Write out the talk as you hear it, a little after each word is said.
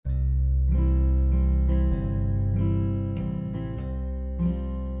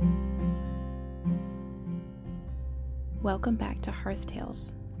Welcome back to Hearth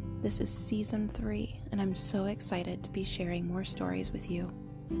Tales. This is Season 3, and I'm so excited to be sharing more stories with you.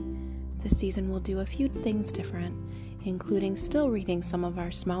 This season will do a few things different, including still reading some of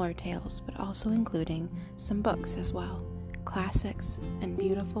our smaller tales, but also including some books as well, classics and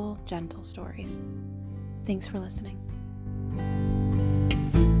beautiful, gentle stories. Thanks for listening.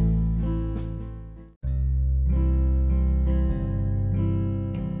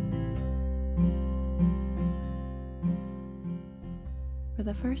 For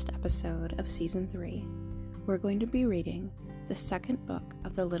the first episode of Season 3, we're going to be reading the second book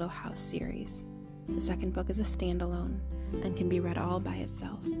of the Little House series. The second book is a standalone and can be read all by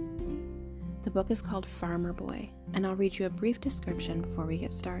itself. The book is called Farmer Boy, and I'll read you a brief description before we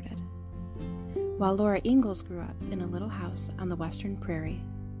get started. While Laura Ingalls grew up in a little house on the western prairie,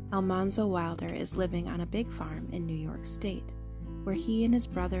 Almanzo Wilder is living on a big farm in New York State, where he and his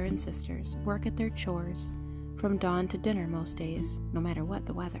brother and sisters work at their chores from dawn to dinner most days, no matter what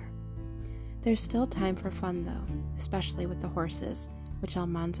the weather. There's still time for fun, though, especially with the horses, which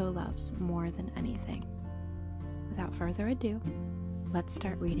Almanzo loves more than anything. Without further ado, let's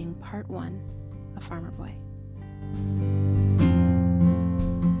start reading Part 1 of Farmer Boy.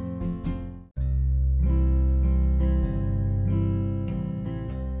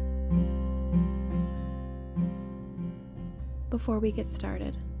 Before we get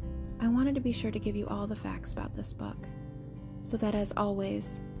started, I wanted to be sure to give you all the facts about this book, so that as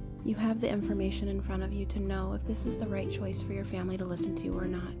always, you have the information in front of you to know if this is the right choice for your family to listen to or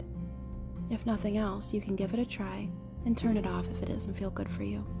not. If nothing else, you can give it a try and turn it off if it doesn't feel good for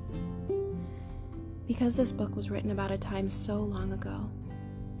you. Because this book was written about a time so long ago,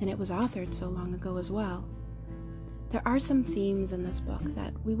 and it was authored so long ago as well, there are some themes in this book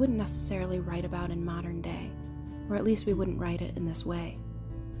that we wouldn't necessarily write about in modern day, or at least we wouldn't write it in this way.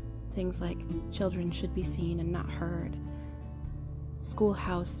 Things like children should be seen and not heard,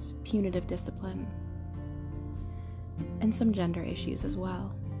 schoolhouse punitive discipline, and some gender issues as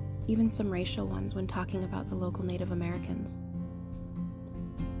well, even some racial ones when talking about the local Native Americans.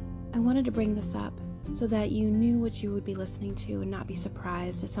 I wanted to bring this up so that you knew what you would be listening to and not be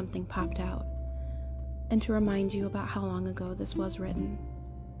surprised if something popped out, and to remind you about how long ago this was written.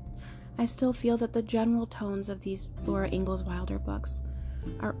 I still feel that the general tones of these Laura Ingalls Wilder books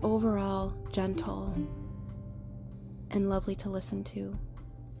are overall gentle and lovely to listen to.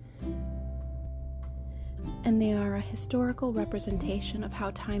 And they are a historical representation of how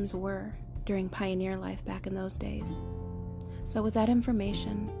times were during pioneer life back in those days. So with that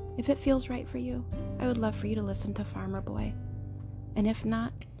information, if it feels right for you, I would love for you to listen to Farmer Boy. And if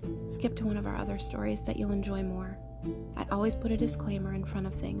not, skip to one of our other stories that you'll enjoy more. I always put a disclaimer in front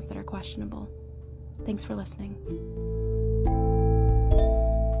of things that are questionable. Thanks for listening.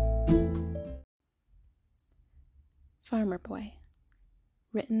 Farmer Boy,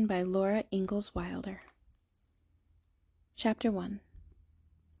 written by Laura Ingalls Wilder. Chapter 1.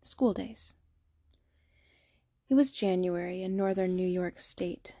 School Days. It was January in northern New York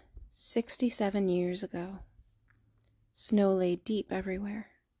State, 67 years ago. Snow lay deep everywhere.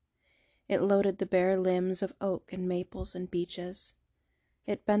 It loaded the bare limbs of oak and maples and beeches.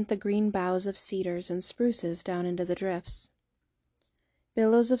 It bent the green boughs of cedars and spruces down into the drifts.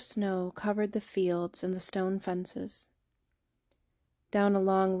 Billows of snow covered the fields and the stone fences. Down a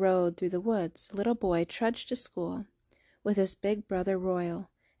long road through the woods, a little boy trudged to school with his big brother Royal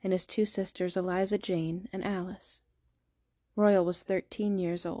and his two sisters Eliza Jane and Alice. Royal was 13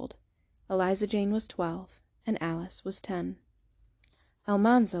 years old, Eliza Jane was 12, and Alice was 10.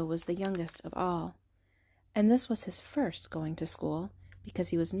 Almanzo was the youngest of all, and this was his first going to school because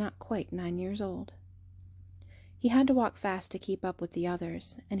he was not quite 9 years old. He had to walk fast to keep up with the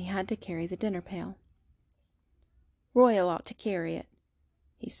others, and he had to carry the dinner pail. "Royal ought to carry it,"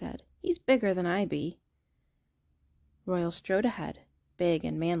 he said. "He's bigger than I be." Royal strode ahead, big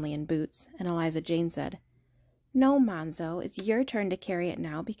and manly in boots, and Eliza Jane said, "No, Manzo, it's your turn to carry it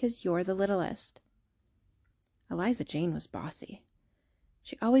now because you're the littlest." Eliza Jane was bossy.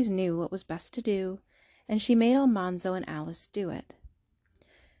 She always knew what was best to do, and she made Almanzo and Alice do it.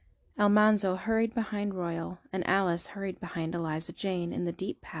 Almanzo hurried behind Royal, and Alice hurried behind Eliza Jane in the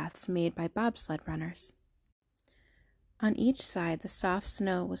deep paths made by bobsled runners. On each side the soft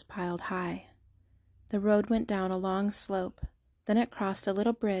snow was piled high. The road went down a long slope, then it crossed a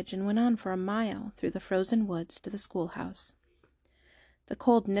little bridge and went on for a mile through the frozen woods to the schoolhouse. The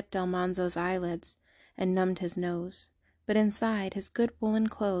cold nipped Almanzo's eyelids and numbed his nose, but inside his good woolen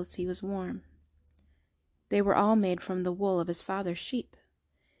clothes he was warm. They were all made from the wool of his father's sheep.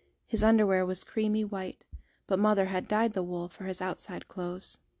 His underwear was creamy white, but Mother had dyed the wool for his outside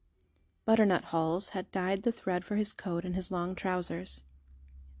clothes. Butternut Hulls had dyed the thread for his coat and his long trousers.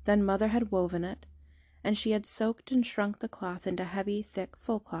 Then Mother had woven it, and she had soaked and shrunk the cloth into heavy, thick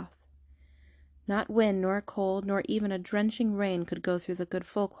full cloth. Not wind nor cold nor even a drenching rain could go through the good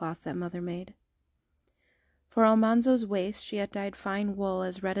full cloth that Mother made. For Almanzo's waist she had dyed fine wool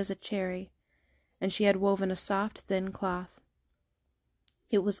as red as a cherry, and she had woven a soft, thin cloth.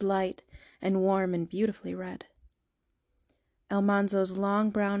 It was light and warm and beautifully red. Almanzo's long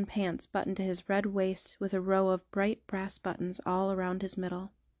brown pants buttoned to his red waist with a row of bright brass buttons all around his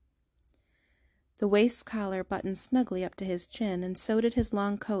middle. The waist's collar buttoned snugly up to his chin, and so did his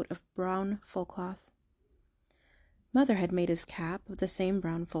long coat of brown full cloth. Mother had made his cap of the same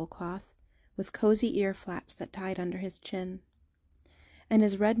brown full cloth, with cozy ear flaps that tied under his chin, and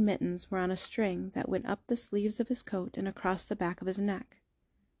his red mittens were on a string that went up the sleeves of his coat and across the back of his neck.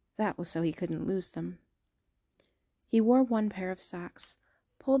 That was so he couldn't lose them. He wore one pair of socks,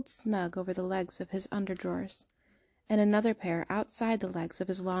 pulled snug over the legs of his underdrawers, and another pair outside the legs of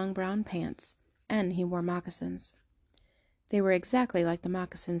his long brown pants, and he wore moccasins. They were exactly like the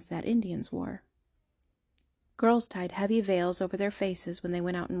moccasins that Indians wore. Girls tied heavy veils over their faces when they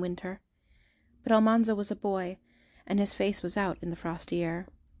went out in winter, but Almanzo was a boy, and his face was out in the frosty air.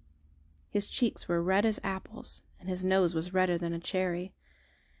 His cheeks were red as apples, and his nose was redder than a cherry,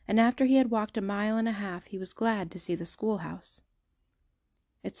 and after he had walked 1.5 miles he was glad to see the schoolhouse.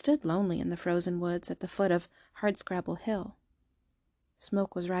 It stood lonely in the frozen woods at the foot of Hardscrabble Hill.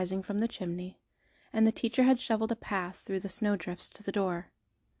 Smoke was rising from the chimney, and the teacher had shoveled a path through the snowdrifts to the door.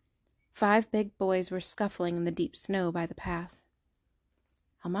 5 big boys were scuffling in the deep snow by the path.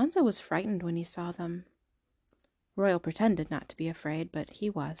 Almanzo was frightened when he saw them. Royal pretended not to be afraid, but he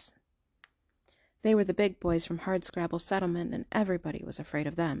was. They were the big boys from Hardscrabble Settlement, and everybody was afraid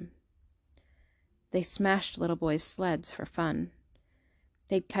of them. They smashed little boys' sleds for fun.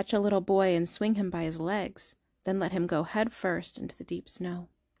 They'd catch a little boy and swing him by his legs, then let him go head first into the deep snow.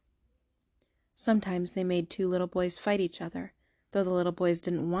 Sometimes they made 2 little boys fight each other, though the little boys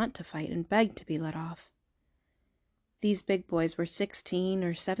didn't want to fight and begged to be let off. These big boys were 16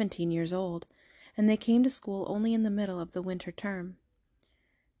 or 17 years old, and they came to school only in the middle of the winter term.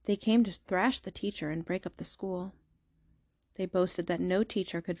 They came to thrash the teacher and break up the school. They boasted that no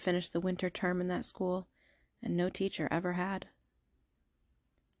teacher could finish the winter term in that school, and no teacher ever had.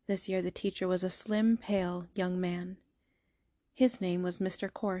 This year the teacher was a slim, pale young man. His name was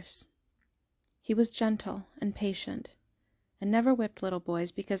Mr. Corse. He was gentle and patient, and never whipped little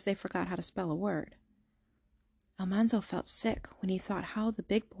boys because they forgot how to spell a word. Almanzo felt sick when he thought how the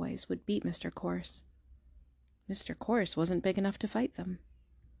big boys would beat Mr. Corse. Mr. Corse wasn't big enough to fight them.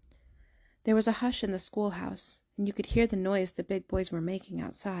 There was a hush in the schoolhouse, and you could hear the noise the big boys were making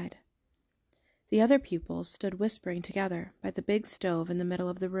outside. The other pupils stood whispering together by the big stove in the middle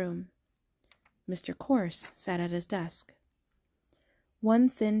of the room. Mr. Corse sat at his desk. One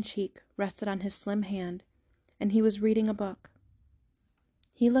thin cheek rested on his slim hand, and he was reading a book.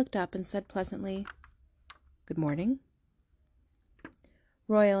 He looked up and said pleasantly, "Good morning."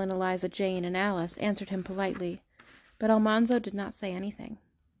 Royal and Eliza Jane and Alice answered him politely, but Almanzo did not say anything.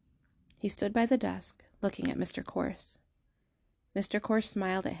 He stood by the desk, looking at Mr. Corse. Mr. Corse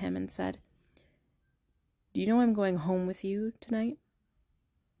smiled at him and said, "Do you know I'm going home with you tonight?"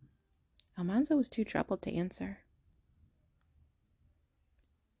 Almanzo was too troubled to answer.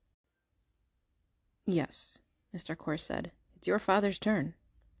 "Yes," Mr. Corse said. "It's your father's turn."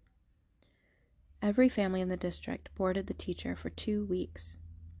 Every family in the district boarded the teacher for 2 weeks.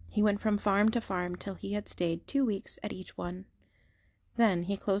 He went from farm to farm till he had stayed 2 weeks at each one. Then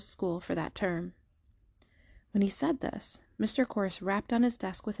he closed school for that term. When he said this, Mr. Corse rapped on his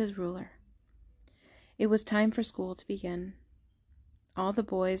desk with his ruler. It was time for school to begin. All the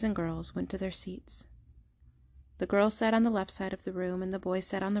boys and girls went to their seats. The girls sat on the left side of the room, and the boys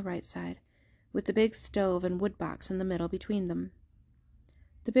sat on the right side, with the big stove and wood box in the middle between them.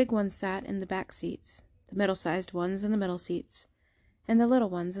 The big ones sat in the back seats, the middle-sized ones in the middle seats, and the little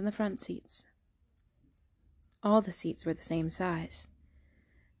ones in the front seats. All the seats were the same size.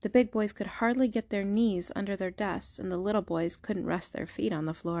 The big boys could hardly get their knees under their desks, and the little boys couldn't rest their feet on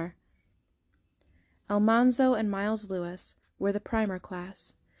the floor. Almanzo and Miles Lewis were the primer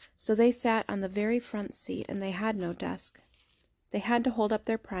class, so they sat on the very front seat, and they had no desk. They had to hold up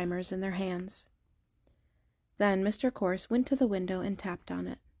their primers in their hands. Then Mr. Corse went to the window and tapped on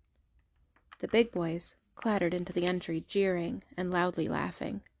it. The big boys clattered into the entry, jeering and loudly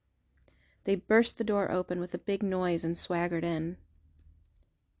laughing. They burst the door open with a big noise and swaggered in.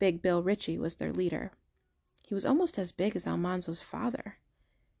 Big Bill Ritchie was their leader. He was almost as big as Almanzo's father.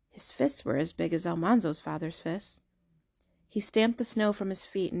 His fists were as big as Almanzo's father's fists. He stamped the snow from his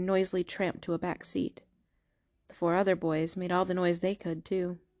feet and noisily tramped to a back seat. The 4 other boys made all the noise they could,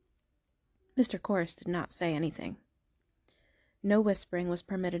 too. Mr. Corse did not say anything. No whispering was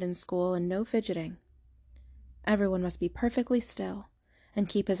permitted in school, and no fidgeting. Everyone must be perfectly still and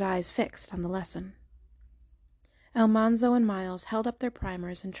keep his eyes fixed on the lesson. Almanzo and Miles held up their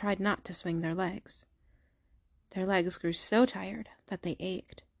primers and tried not to swing their legs. Their legs grew so tired that they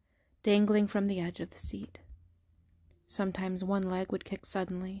ached, dangling from the edge of the seat. Sometimes one leg would kick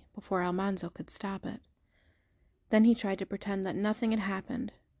suddenly before Almanzo could stop it. Then he tried to pretend that nothing had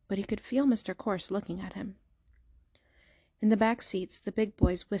happened, but he could feel Mr. Corse looking at him. In the back seats, the big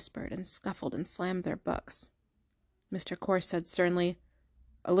boys whispered and scuffled and slammed their books. Mr. Corse said sternly,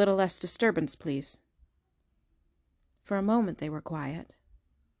 "A little less disturbance, please." For a moment they were quiet.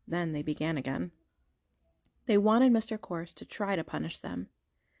 Then they began again. They wanted Mr. Corse to try to punish them.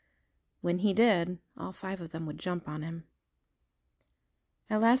 When he did, all 5 of them would jump on him.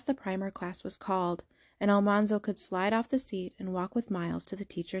 At last the primer class was called, and Almanzo could slide off the seat and walk with Miles to the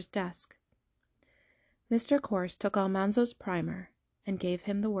teacher's desk. Mr. Corse took Almanzo's primer and gave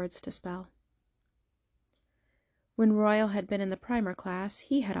him the words to spell. When Royal had been in the primer class,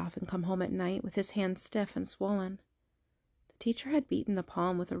 he had often come home at night with his hands stiff and swollen. The teacher had beaten the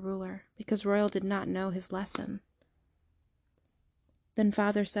palm with a ruler because Royal did not know his lesson. Then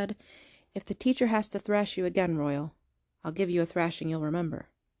Father said, "If the teacher has to thrash you again, Royal, I'll give you a thrashing you'll remember."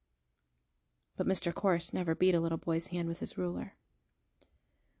 But Mr. Corse never beat a little boy's hand with his ruler.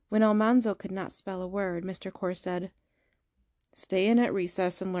 When Almanzo could not spell a word, Mr. Corse said, "Stay in at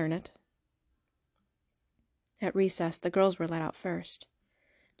recess and learn it." At recess, the girls were let out first.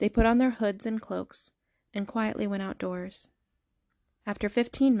 They put on their hoods and cloaks and quietly went outdoors. After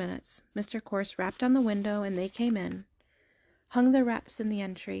 15 minutes, Mr. Corse rapped on the window and they came in, hung their wraps in the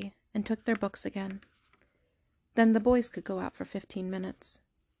entry, and took their books again. Then the boys could go out for 15 minutes.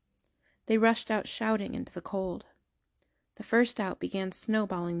 They rushed out shouting into the cold. The first out began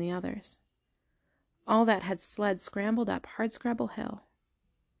snowballing the others. All that had sleds scrambled up Hardscrabble Hill.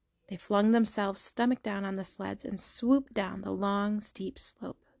 They flung themselves stomach down on the sleds and swooped down the long, steep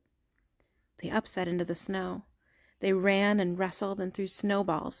slope. They upset into the snow. They ran and wrestled and threw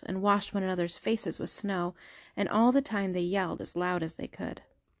snowballs and washed one another's faces with snow, and all the time they yelled as loud as they could.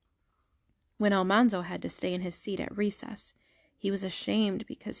 When Almanzo had to stay in his seat at recess, he was ashamed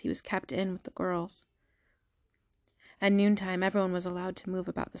because he was kept in with the girls. At noontime, everyone was allowed to move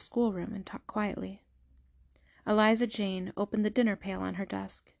about the schoolroom and talk quietly. Eliza Jane opened the dinner pail on her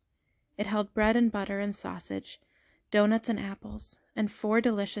desk. It held bread and butter and sausage, donuts and apples, and 4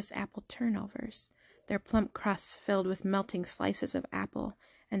 delicious apple turnovers, their plump crusts filled with melting slices of apple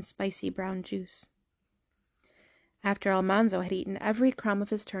and spicy brown juice. After Almanzo had eaten every crumb of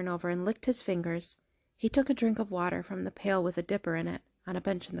his turnover and licked his fingers, he took a drink of water from the pail with a dipper in it on a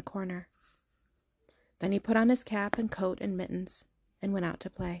bench in the corner. Then he put on his cap and coat and mittens and went out to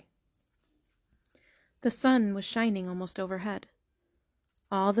play. The sun was shining almost overhead.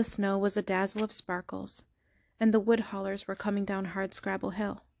 All the snow was a dazzle of sparkles, and the wood haulers were coming down Hardscrabble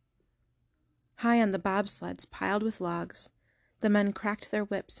Hill. High on the bobsleds piled with logs, the men cracked their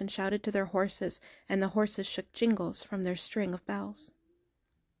whips and shouted to their horses, and the horses shook jingles from their string of bells.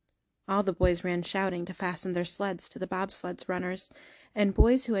 All the boys ran shouting to fasten their sleds to the bobsleds runners, and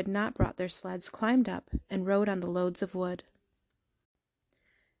boys who had not brought their sleds climbed up and rode on the loads of wood.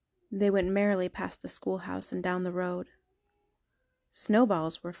 They went merrily past the schoolhouse and down the road.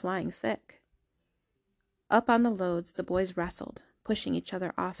 Snowballs were flying thick. Up on the loads the boys wrestled, pushing each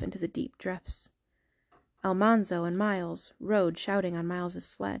other off into the deep drifts. Almanzo and Miles rode shouting on Miles's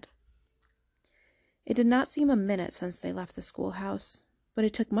sled. It did not seem a minute since they left the schoolhouse, but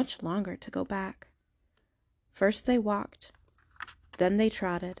it took much longer to go back. First they walked, then they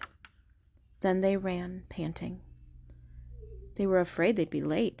trotted, then they ran, panting. They were afraid they'd be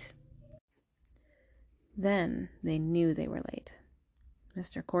late. Then they knew they were late.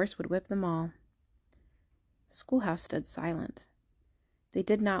 Mr. Corse would whip them all. The schoolhouse stood silent. They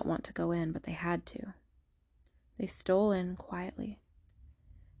did not want to go in, but they had to. They stole in quietly.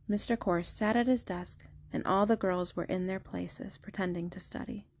 Mr. Corse sat at his desk, and all the girls were in their places, pretending to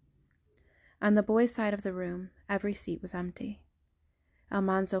study. On the boys' side of the room, every seat was empty.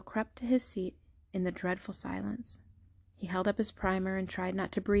 Almanzo crept to his seat in the dreadful silence. He held up his primer and tried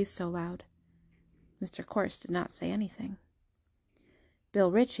not to breathe so loud. Mr. Corse did not say anything. Bill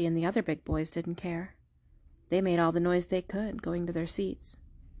Ritchie and the other big boys didn't care. They made all the noise they could, going to their seats.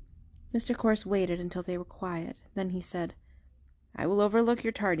 Mr. Corse waited until they were quiet. Then he said, "I will overlook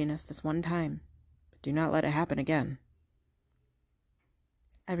your tardiness this one time, but do not let it happen again."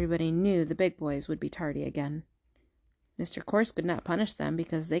 Everybody knew the big boys would be tardy again. Mr. Corse could not punish them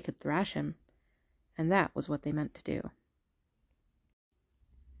because they could thrash him, and that was what they meant to do.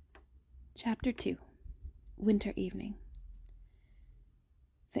 Chapter 2. Winter Evening.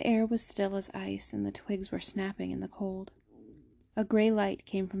 The air was still as ice, and the twigs were snapping in the cold. A gray light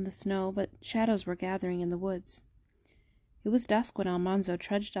came from the snow, but shadows were gathering in the woods. It was dusk when Almanzo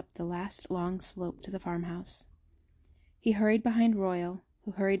trudged up the last long slope to the farmhouse. He hurried behind Royal,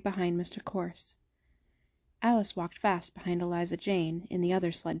 who hurried behind Mr. Corse. Alice walked fast behind Eliza Jane in the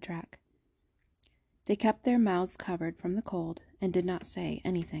other sled track. They kept their mouths covered from the cold and did not say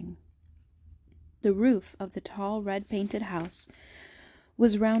anything. The roof of the tall red-painted house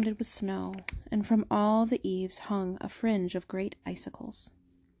was rounded with snow, and from all the eaves hung a fringe of great icicles.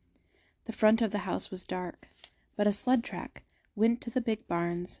 The front of the house was dark, but a sled track went to the big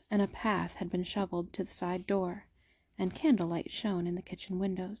barns, and a path had been shoveled to the side door, and candlelight shone in the kitchen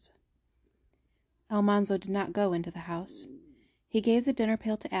windows. Almanzo did not go into the house. He gave the dinner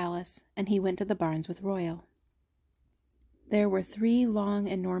pail to Alice, and he went to the barns with Royal. There were 3 long,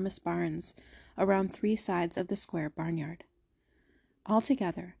 enormous barns around 3 sides of the square barnyard.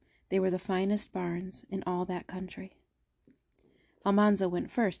 Altogether, they were the finest barns in all that country. Almanzo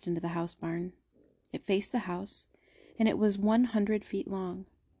went first into the house barn. It faced the house, and it was 100 feet long.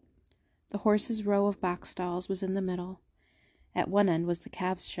 The horses' row of box stalls was in the middle. At one end was the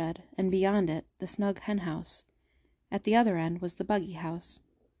calves' shed, and beyond it the snug hen house. At the other end was the buggy house.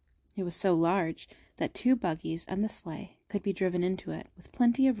 It was so large that 2 buggies and the sleigh could be driven into it, with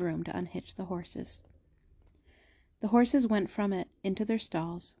plenty of room to unhitch the horses. The horses went from it into their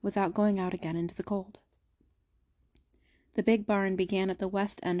stalls without going out again into the cold. The big barn began at the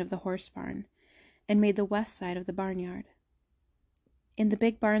west end of the horse barn, and made the west side of the barnyard. In the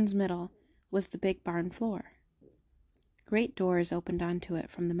big barn's middle was the big barn floor. Great doors opened onto it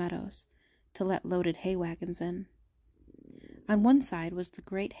from the meadows, to let loaded hay wagons in. On one side was the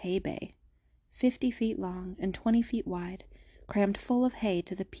great hay bay, 50 feet long and 20 feet wide, crammed full of hay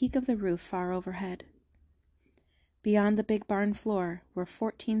to the peak of the roof far overhead. Beyond the big barn floor were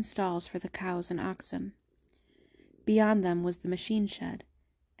 14 stalls for the cows and oxen. Beyond them was the machine shed,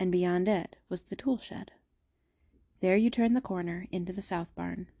 and beyond it was the tool shed. There you turned the corner into the south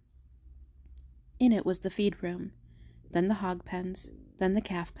barn. In it was the feed room, then the hog pens, then the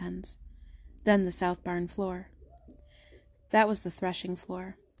calf pens, then the south barn floor. That was the threshing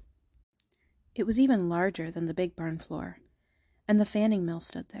floor. It was even larger than the big barn floor, and the fanning mill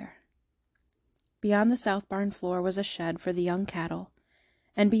stood there. Beyond the south barn floor was a shed for the young cattle,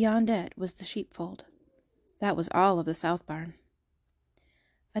 and beyond it was the sheepfold. That was all of the south barn.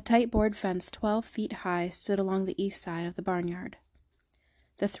 A tight board fence 12 feet high stood along the east side of the barnyard.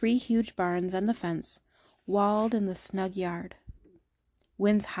 The 3 huge barns and the fence walled in the snug yard.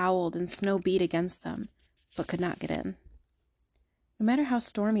 Winds howled and snow beat against them, but could not get in. No matter how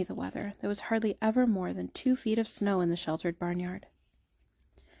stormy the weather, there was hardly ever more than 2 feet of snow in the sheltered barnyard.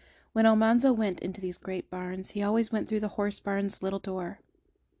 When Almanzo went into these great barns, he always went through the horse barn's little door.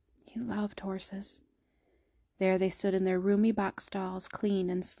 He loved horses. There they stood in their roomy box stalls, clean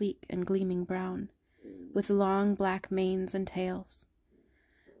and sleek and gleaming brown, with long black manes and tails.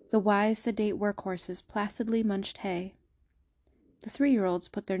 The wise, sedate workhorses placidly munched hay. The 3-year-olds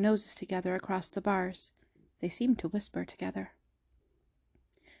put their noses together across the bars. They seemed to whisper together.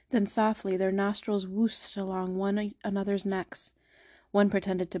 Then softly their nostrils whooshed along one another's necks. One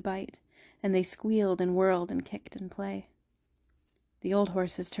pretended to bite, and they squealed and whirled and kicked in play. The old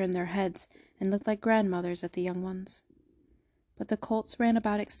horses turned their heads and looked like grandmothers at the young ones. But the colts ran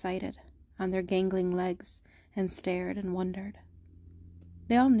about excited, on their gangling legs, and stared and wondered.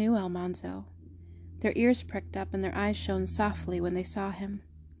 They all knew Almanzo. Their ears pricked up and their eyes shone softly when they saw him.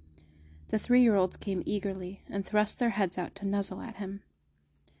 The 3-year-olds came eagerly and thrust their heads out to nuzzle at him.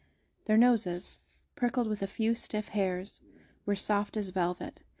 Their noses, prickled with a few stiff hairs, were soft as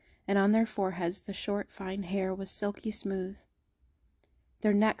velvet, and on their foreheads the short, fine hair was silky smooth.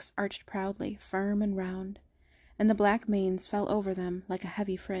 Their necks arched proudly, firm and round, and the black manes fell over them like a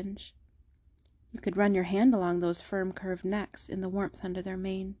heavy fringe. You could run your hand along those firm, curved necks in the warmth under their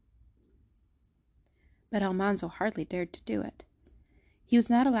mane. But Almanzo hardly dared to do it. He was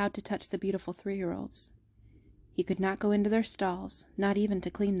not allowed to touch the beautiful 3-year-olds. He could not go into their stalls, not even to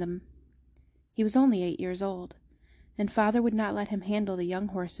clean them. He was only 8 years old, and Father would not let him handle the young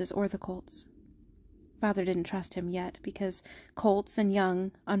horses or the colts. Father didn't trust him yet, because colts and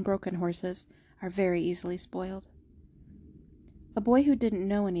young, unbroken horses are very easily spoiled. A boy who didn't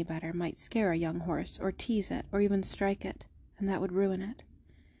know any better might scare a young horse, or tease it, or even strike it, and that would ruin it.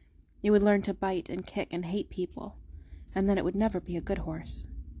 It would learn to bite and kick and hate people, and then it would never be a good horse.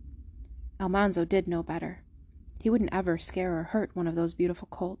 Almanzo did know better. He wouldn't ever scare or hurt one of those beautiful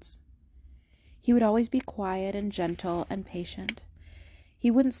colts. He would always be quiet and gentle and patient.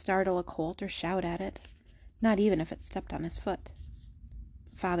 He wouldn't startle a colt or shout at it, not even if it stepped on his foot.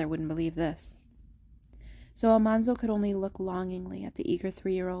 Father wouldn't believe this. So Almanzo could only look longingly at the eager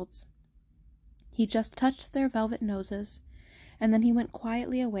 3-year-olds. He just touched their velvet noses, and then he went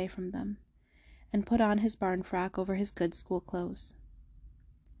quietly away from them and put on his barn frock over his good school clothes.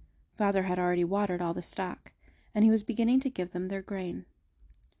 Father had already watered all the stock, and he was beginning to give them their grain.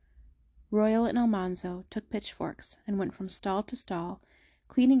 Royal and Almanzo took pitchforks and went from stall to stall,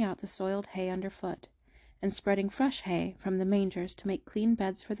 cleaning out the soiled hay underfoot, and spreading fresh hay from the mangers to make clean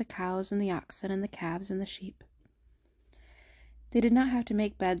beds for the cows and the oxen and the calves and the sheep. They did not have to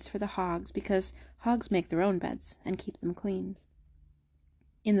make beds for the hogs, because hogs make their own beds and keep them clean.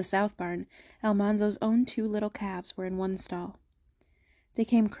 In the south barn, Almanzo's own 2 little calves were in one stall. They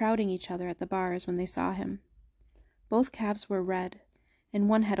came crowding each other at the bars when they saw him. Both calves were red, and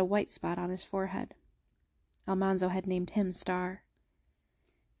one had a white spot on his forehead. Almanzo had named him Star.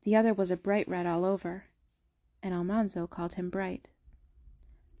 The other was a bright red all over, and Almanzo called him Bright.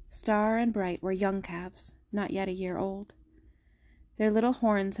 Star and Bright were young calves, not yet a year old. Their little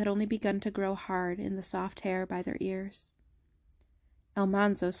horns had only begun to grow hard in the soft hair by their ears.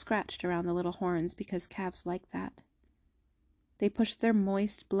 Almanzo scratched around the little horns because calves like that. They pushed their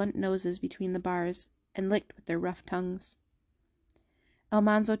moist, blunt noses between the bars and licked with their rough tongues.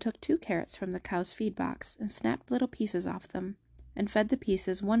 Almanzo took 2 carrots from the cow's feed box and snapped little pieces off them, and fed the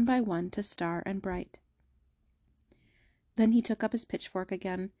pieces one by one to Star and Bright. Then he took up his pitchfork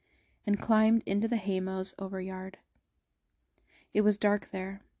again and climbed into the haymows overyard. It was dark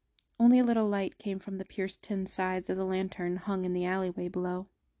there. Only a little light came from the pierced tin sides of the lantern hung in the alleyway below.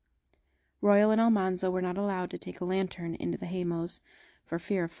 Royal and Almanzo were not allowed to take a lantern into the haymows for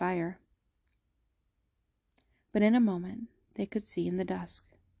fear of fire. But in a moment they could see in the dusk.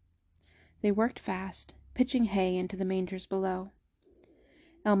 They worked fast, pitching hay into the mangers below.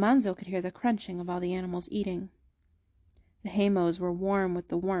 Almanzo could hear the crunching of all the animals eating. The haymows were warm with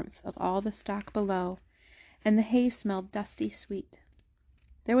the warmth of all the stock below, and the hay smelled dusty sweet.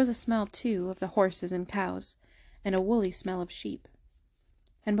 There was a smell, too, of the horses and cows, and a woolly smell of sheep.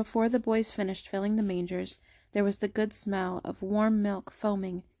 And before the boys finished filling the mangers, there was the good smell of warm milk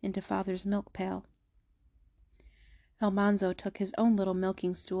foaming into Father's milk pail. Almanzo took his own little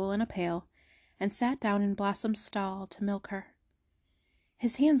milking stool and a pail, and sat down in Blossom's stall to milk her.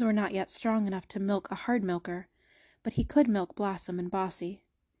 His hands were not yet strong enough to milk a hard milker, but he could milk Blossom and Bossy.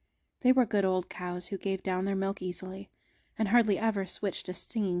 They were good old cows who gave down their milk easily, and hardly ever switched a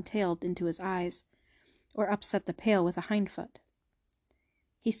stinging tail into his eyes, or upset the pail with a hindfoot.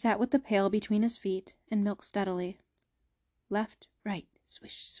 He sat with the pail between his feet and milked steadily. Left, right,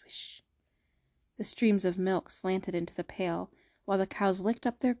 swish, swish. The streams of milk slanted into the pail, while the cows licked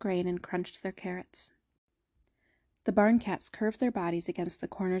up their grain and crunched their carrots. The barn cats curved their bodies against the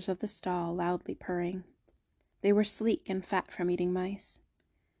corners of the stall, loudly purring. They were sleek and fat from eating mice.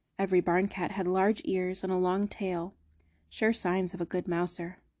 Every barn cat had large ears and a long tail, sure signs of a good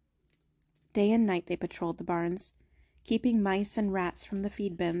mouser. Day and night they patrolled the barns, keeping mice and rats from the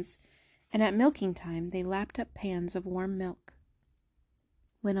feed bins, and at milking time they lapped up pans of warm milk.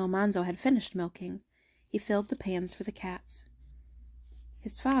 When Almanzo had finished milking, he filled the pans for the cats.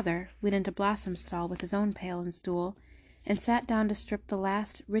 His father went into Blossom's stall with his own pail and stool, and sat down to strip the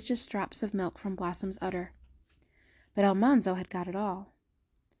last, richest drops of milk from Blossom's udder. But Almanzo had got it all.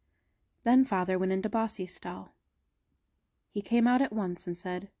 Then Father went into Bossy's stall. He came out at once and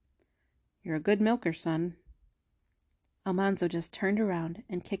said, "You're a good milker, son." Almanzo just turned around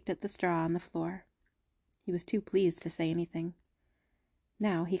and kicked at the straw on the floor. He was too pleased to say anything.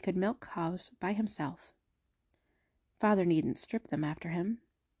 Now he could milk cows by himself. Father needn't strip them after him.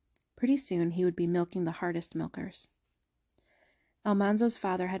 Pretty soon he would be milking the hardest milkers. Almanzo's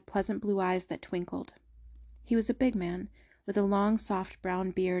father had pleasant blue eyes that twinkled. He was a big man, with a long, soft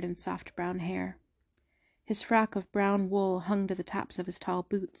brown beard and soft brown hair. His frock of brown wool hung to the tops of his tall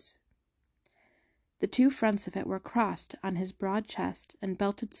boots. The 2 fronts of it were crossed on his broad chest and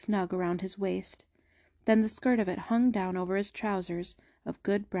belted snug around his waist. Then the skirt of it hung down over his trousers of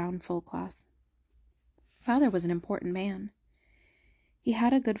good brown fullcloth. Father was an important man. He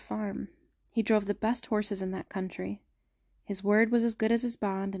had a good farm. He drove the best horses in that country. His word was as good as his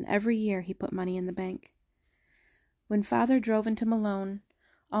bond, and every year he put money in the bank. When Father drove into Malone,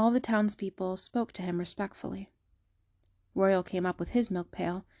 all the townspeople spoke to him respectfully. Royal came up with his milk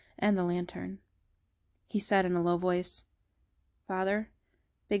pail and the lantern. He said in a low voice, "Father,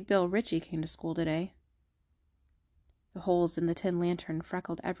 Big Bill Ritchie came to school today." The holes in the tin lantern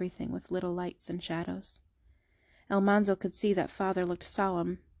freckled everything with little lights and shadows. Almanzo could see that father looked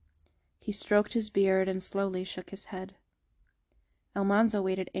solemn. He stroked his beard and slowly shook his head. Almanzo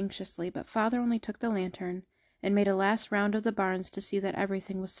waited anxiously, but father only took the lantern and made a last round of the barns to see that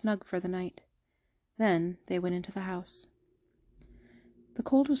everything was snug for the night. Then they went into the house. The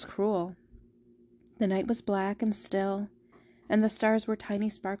cold was cruel. The night was black and still, and the stars were tiny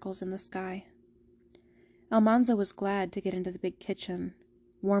sparkles in the sky. Almanzo was glad to get into the big kitchen,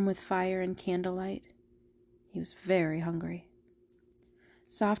 warm with fire and candlelight. He was very hungry.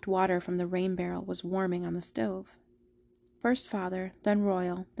 Soft water from the rain barrel was warming on the stove. First father, then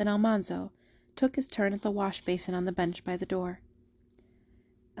Royal, then Almanzo took his turn at the wash basin on the bench by the door.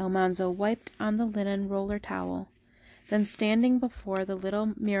 Almanzo wiped on the linen roller towel. Then, standing before the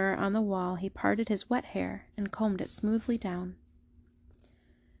little mirror on the wall, he parted his wet hair and combed it smoothly down.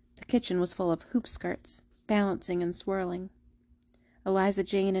 The kitchen was full of hoop skirts, balancing and swirling. Eliza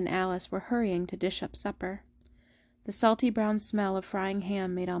Jane and Alice were hurrying to dish up supper. The salty brown smell of frying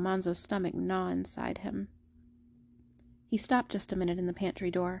ham made Almanzo's stomach gnaw inside him. He stopped just a minute in the pantry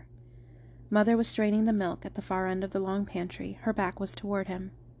door. Mother was straining the milk at the far end of the long pantry. Her back was toward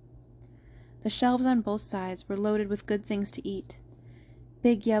him. The shelves on both sides were loaded with good things to eat.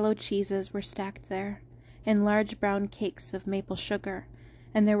 Big yellow cheeses were stacked there, and large brown cakes of maple sugar,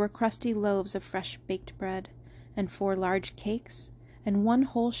 and there were crusty loaves of fresh baked bread, and 4 large cakes, and 1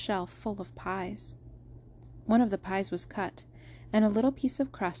 whole shelf full of pies. One of the pies was cut, and a little piece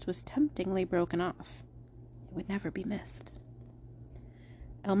of crust was temptingly broken off. It would never be missed.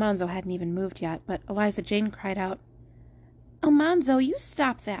 Almanzo hadn't even moved yet, but Eliza Jane cried out, "Almanzo, you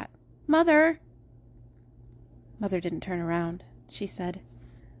stop that! Mother!" Mother didn't turn around. She said,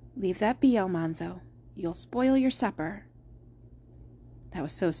 "Leave that be, Almanzo. You'll spoil your supper." That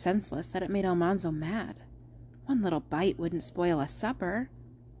was so senseless that it made Almanzo mad. 1 little bite wouldn't spoil a supper.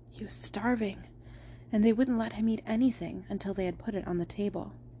 He was starving, and they wouldn't let him eat anything until they had put it on the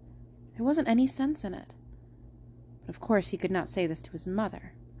table. There wasn't any sense in it. But of course he could not say this to his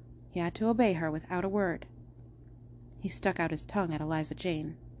mother. He had to obey her without a word. He stuck out his tongue at Eliza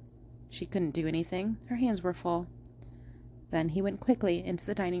Jane. She couldn't do anything. Her hands were full. Then he went quickly into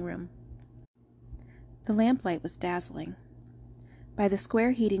the dining room. The lamplight was dazzling. By the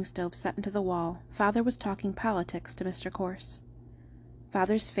square heating stove set into the wall, Father was talking politics to Mr. Corse.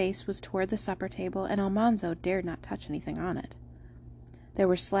 Father's face was toward the supper table, and Almanzo dared not touch anything on it. There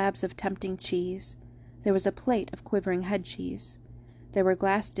were slabs of tempting cheese. There was a plate of quivering head cheese. There were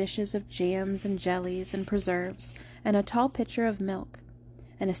glass dishes of jams and jellies and preserves, and a tall pitcher of milk,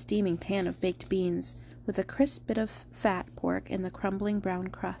 and a steaming pan of baked beans, with a crisp bit of fat pork in the crumbling brown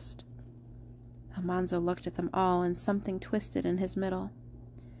crust. Almanzo looked at them all, and something twisted in his middle.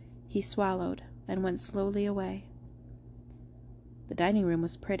 He swallowed and went slowly away. The dining room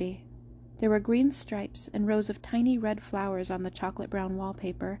was pretty. There were green stripes and rows of tiny red flowers on the chocolate-brown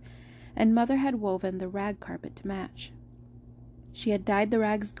wallpaper, and Mother had woven the rag carpet to match. She had dyed the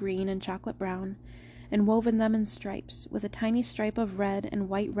rags green and chocolate-brown, and woven them in stripes, with a tiny stripe of red and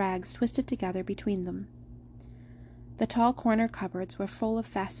white rags twisted together between them. The tall corner cupboards were full of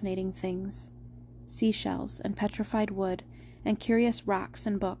fascinating things, seashells and petrified wood and curious rocks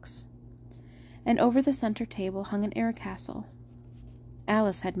and books. And over the center table hung an air castle.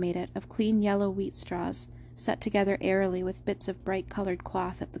 Alice had made it of clean yellow wheat straws, set together airily with bits of bright-colored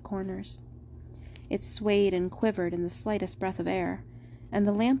cloth at the corners. It swayed and quivered in the slightest breath of air, and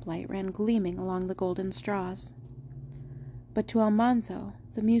the lamplight ran gleaming along the golden straws. But to Almanzo,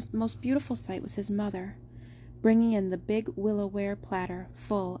 the most beautiful sight was his mother, bringing in the big willow-ware platter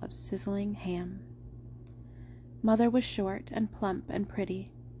full of sizzling ham. Mother was short and plump and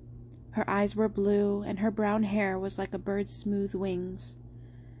pretty. Her eyes were blue, and her brown hair was like a bird's smooth wings.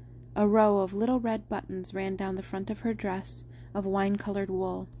 A row of little red buttons ran down the front of her dress of wine-colored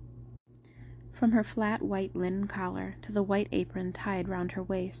wool, from her flat white linen collar to the white apron tied round her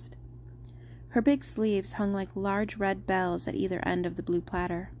waist. Her big sleeves hung like large red bells at either end of the blue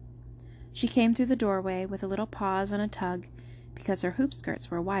platter. She came through the doorway with a little pause and a tug, because her hoop skirts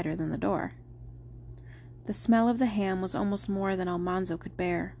were wider than the door. The smell of the ham was almost more than Almanzo could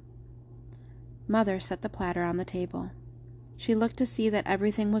bear. Mother set the platter on the table. She looked to see that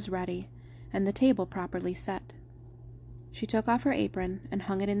everything was ready, and the table properly set. She took off her apron and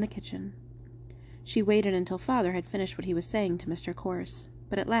hung it in the kitchen. She waited until Father had finished what he was saying to Mr. Corse,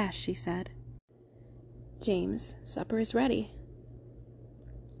 but at last she said, "James, supper is ready."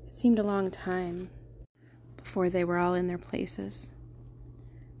 It seemed a long time before they were all in their places.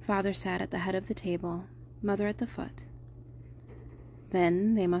 Father sat at the head of the table, Mother at the foot.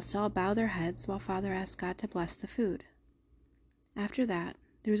 Then they must all bow their heads while Father asked God to bless the food. After that,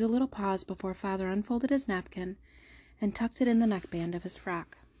 there was a little pause before Father unfolded his napkin and tucked it in the neckband of his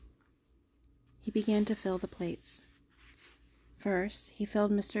frock. He began to fill the plates. First, he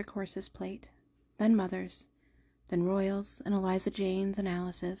filled Mr. Corse's plate, then Mother's, then Royal's and Eliza Jane's and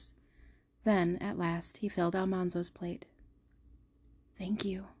Alice's. Then, at last, he filled Almanzo's plate. "Thank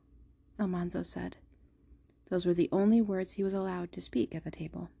you," Almanzo said. Those were the only words he was allowed to speak at the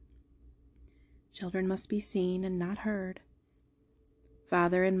table. Children must be seen and not heard.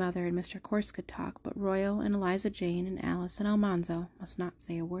 Father and Mother and Mr. Corse could talk, but Royal and Eliza Jane and Alice and Almanzo must not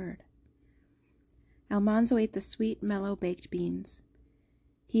say a word. Almanzo ate the sweet, mellow baked beans.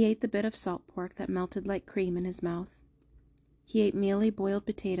 He ate the bit of salt pork that melted like cream in his mouth. He ate mealy boiled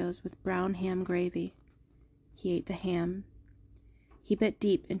potatoes with brown ham gravy. He ate the ham. He bit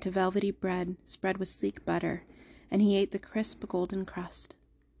deep into velvety bread spread with sleek butter, and he ate the crisp golden crust.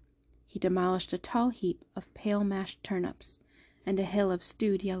 He demolished a tall heap of pale mashed turnips and a hill of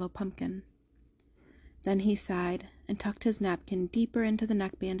stewed yellow pumpkin. Then he sighed and tucked his napkin deeper into the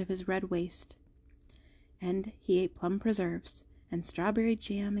neckband of his red waist. And he ate plum preserves, and strawberry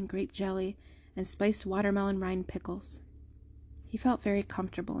jam and grape jelly, and spiced watermelon rind pickles. He felt very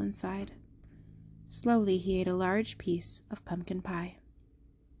comfortable inside. Slowly he ate a large piece of pumpkin pie.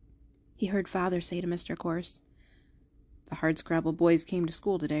 He heard Father say to Mr. Corse, "The Hardscrabble boys came to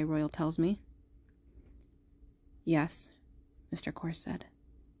school today, Royal tells me." "Yes," Mr. Corse said.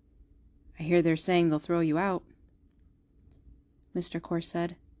 "I hear they're saying they'll throw you out." Mr. Corse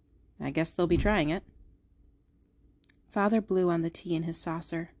said, "I guess they'll be trying it." Father blew on the tea in his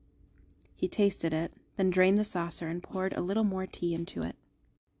saucer. He tasted it, then drained the saucer and poured a little more tea into it.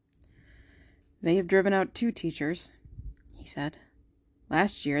 "They have driven out 2 teachers," he said.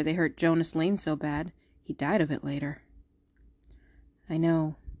 "Last year they hurt Jonas Lane so bad, he died of it later." "I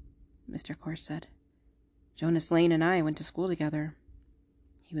know," Mr. Corse said. "Jonas Lane and I went to school together.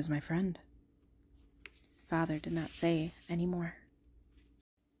 He was my friend." Father did not say any more.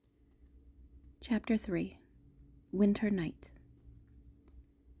 Chapter 3. Winter Night.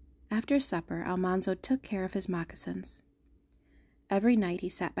 After supper, Almanzo took care of his moccasins. Every night he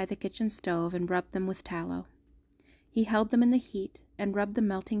sat by the kitchen stove and rubbed them with tallow. He held them in the heat and rubbed the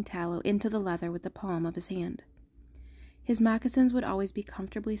melting tallow into the leather with the palm of his hand. His moccasins would always be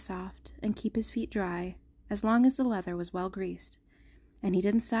comfortably soft and keep his feet dry as long as the leather was well greased, and he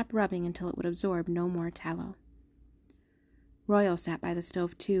didn't stop rubbing until it would absorb no more tallow. Royal sat by the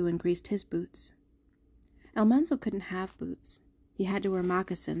stove too and greased his boots. Almanzo couldn't have boots. He had to wear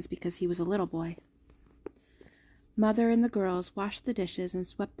moccasins because he was a little boy. Mother and the girls washed the dishes and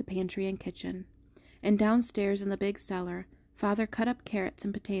swept the pantry and kitchen, and downstairs in the big cellar, Father cut up carrots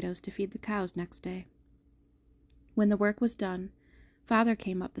and potatoes to feed the cows next day. When the work was done, Father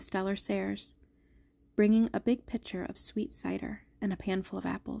came up the cellar stairs, bringing a big pitcher of sweet cider and a panful of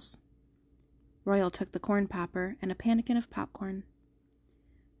apples. Royal took the corn popper and a pannikin of popcorn.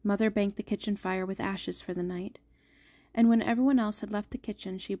 Mother banked the kitchen fire with ashes for the night, and when everyone else had left the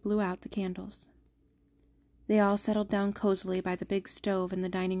kitchen, she blew out the candles. They all settled down cozily by the big stove in the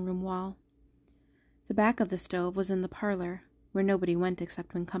dining room wall. The back of the stove was in the parlor, where nobody went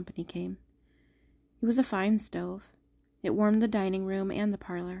except when company came. It was a fine stove. It warmed the dining room and the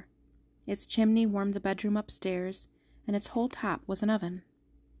parlor. Its chimney warmed the bedroom upstairs, and its whole top was an oven.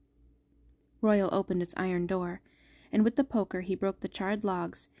 Royal opened its iron door, and with the poker he broke the charred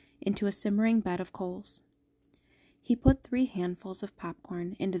logs into a simmering bed of coals. He put 3 handfuls of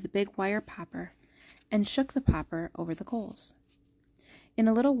popcorn into the big wire popper and shook the popper over the coals. In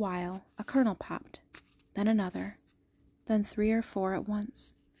a little while, a kernel popped, then another, then 3 or 4 at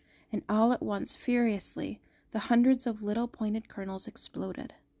once, and all at once, furiously, the hundreds of little pointed kernels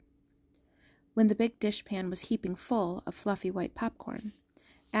exploded. When the big dishpan was heaping full of fluffy white popcorn,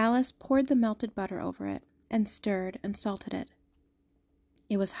 Alice poured the melted butter over it and stirred and salted it.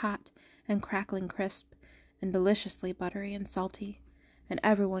 It was hot and crackling crisp and deliciously buttery and salty, and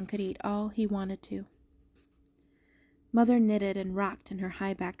everyone could eat all he wanted to. Mother knitted and rocked in her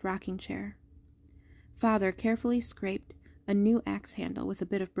high-backed rocking chair. Father carefully scraped a new axe handle with a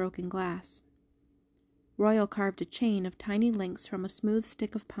bit of broken glass. Royal carved a chain of tiny links from a smooth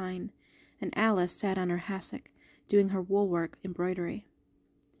stick of pine, and Alice sat on her hassock doing her woolwork embroidery.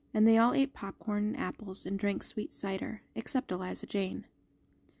 And they all ate popcorn and apples and drank sweet cider, except Eliza Jane.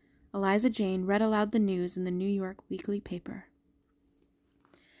 Eliza Jane read aloud the news in the New York weekly paper.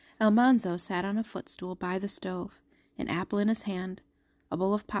 Almanzo sat on a footstool by the stove, an apple in his hand, a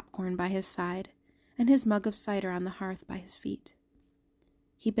bowl of popcorn by his side, and his mug of cider on the hearth by his feet.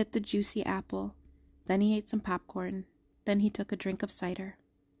 He bit the juicy apple, then he ate some popcorn, then he took a drink of cider.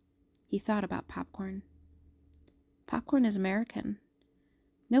 He thought about popcorn. Popcorn is American.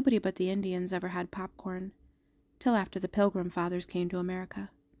 Nobody but the Indians ever had popcorn, till after the Pilgrim Fathers came to America.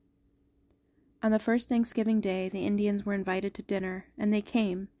 On the first Thanksgiving Day, the Indians were invited to dinner, and they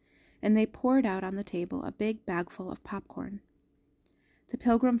came, and they poured out on the table a big bagful of popcorn. The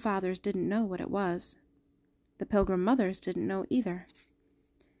Pilgrim Fathers didn't know what it was. The Pilgrim Mothers didn't know either.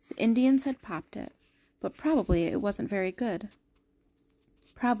 The Indians had popped it, but probably it wasn't very good.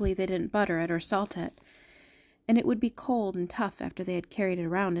 Probably they didn't butter it or salt it, and it would be cold and tough after they had carried it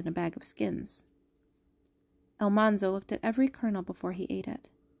around in a bag of skins. Almanzo looked at every kernel before he ate it.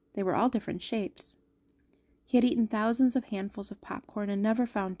 They were all different shapes. He had eaten thousands of handfuls of popcorn and never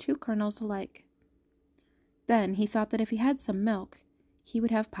found two kernels alike. Then he thought that if he had some milk, he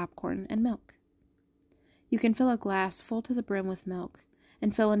would have popcorn and milk. You can fill a glass full to the brim with milk,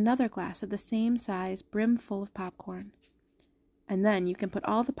 and fill another glass of the same size brim full of popcorn. And then you can put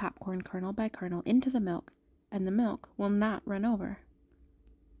all the popcorn kernel by kernel into the milk, and the milk will not run over.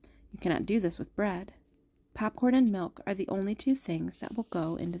 You cannot do this with bread. Popcorn and milk are the only two things that will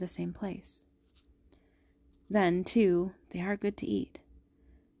go into the same place. Then, too, they are good to eat.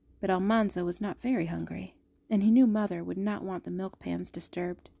 But Almanzo was not very hungry, and he knew Mother would not want the milk pans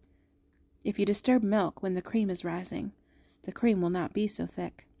disturbed. If you disturb milk when the cream is rising, the cream will not be so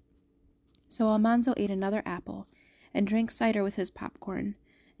thick. So Almanzo ate another apple and drank cider with his popcorn,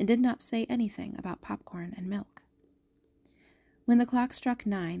 and did not say anything about popcorn and milk. When the clock struck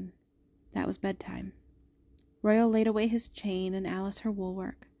 9, that was bedtime. Royal laid away his chain and Alice her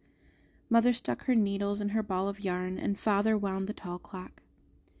woolwork. Mother stuck her needles in her ball of yarn, and Father wound the tall clock.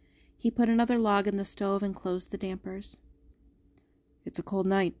 He put another log in the stove and closed the dampers. "It's a cold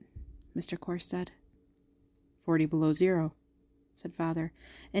night," Mr. Corse said. 40 below zero, said Father,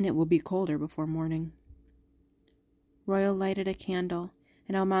 "and it will be colder before morning." Royal lighted a candle,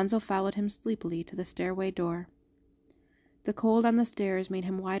 and Almanzo followed him sleepily to the stairway door. The cold on the stairs made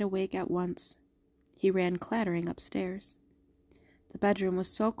him wide awake at once. He ran clattering upstairs. The bedroom was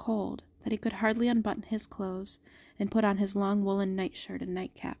so cold that he could hardly unbutton his clothes and put on his long woolen nightshirt and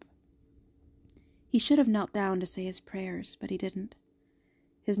nightcap. He should have knelt down to say his prayers, but he didn't.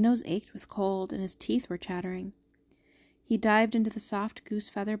 His nose ached with cold, and his teeth were chattering. He dived into the soft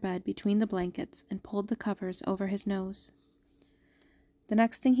goose-feather bed between the blankets and pulled the covers over his nose. The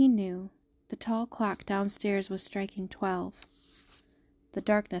next thing he knew, the tall clock downstairs was striking 12. The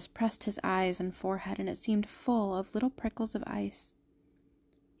darkness pressed his eyes and forehead, and it seemed full of little prickles of ice.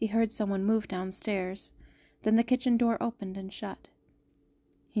 He heard someone move downstairs. Then the kitchen door opened and shut.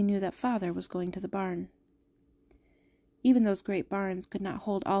 He knew that Father was going to the barn. Even those great barns could not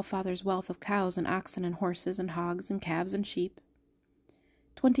hold all Father's wealth of cows and oxen and horses and hogs and calves and sheep.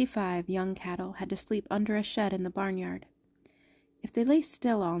 25 young cattle had to sleep under a shed in the barnyard. If they lay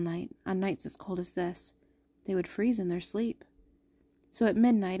still all night, on nights as cold as this, they would freeze in their sleep. So at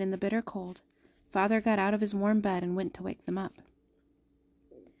midnight in the bitter cold, Father got out of his warm bed and went to wake them up.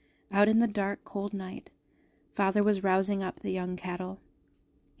 Out in the dark, cold night, Father was rousing up the young cattle.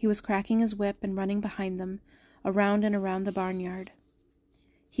 He was cracking his whip and running behind them, around and around the barnyard.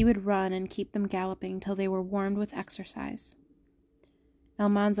 He would run and keep them galloping till they were warmed with exercise.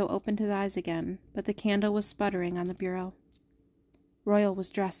 Almanzo opened his eyes again, but the candle was sputtering on the bureau. Royal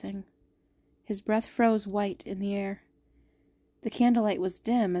was dressing. His breath froze white in the air. The candlelight was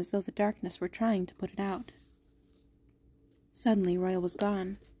dim, as though the darkness were trying to put it out. Suddenly Royal was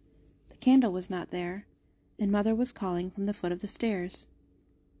gone. The candle was not there, and Mother was calling from the foot of the stairs.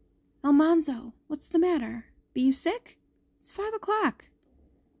 "Almanzo, what's the matter? Be you sick? It's 5 o'clock.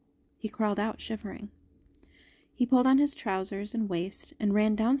 He crawled out, shivering. He pulled on his trousers and waist and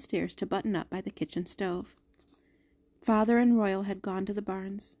ran downstairs to button up by the kitchen stove. Father and Royal had gone to the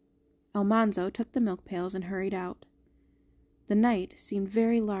barns. Almanzo took the milk pails and hurried out. The night seemed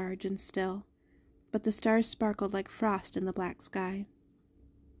very large and still, but the stars sparkled like frost in the black sky.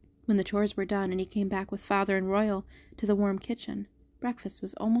 When the chores were done and he came back with Father and Royal to the warm kitchen, breakfast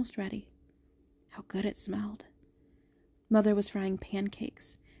was almost ready. How good it smelled. Mother was frying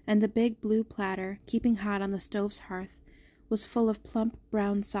pancakes, and the big blue platter, keeping hot on the stove's hearth, was full of plump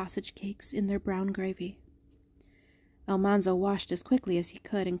brown sausage cakes in their brown gravy. Almanzo washed as quickly as he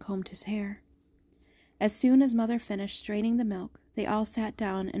could and combed his hair. As soon as Mother finished straining the milk, they all sat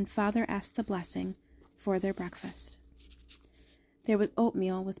down and Father asked the blessing for their breakfast. There was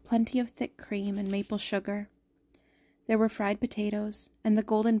oatmeal with plenty of thick cream and maple sugar. There were fried potatoes and the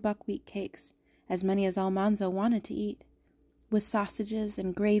golden buckwheat cakes, as many as Almanzo wanted to eat, with sausages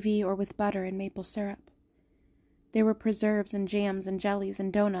and gravy or with butter and maple syrup. There were preserves and jams and jellies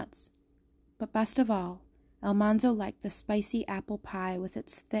and doughnuts. But best of all, Almanzo liked the spicy apple pie with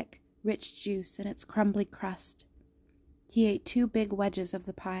its thick, rich juice and its crumbly crust. He ate 2 big wedges of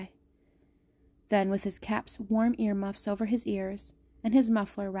the pie. Then, with his cap's warm earmuffs over his ears, and his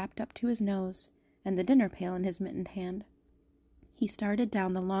muffler wrapped up to his nose, and the dinner pail in his mittened hand, he started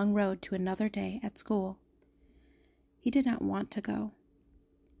down the long road to another day at school. He did not want to go.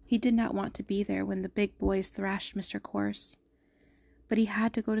 He did not want to be there when the big boys thrashed Mr. Corse, but he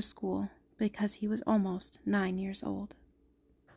had to go to school because he was almost 9 years old.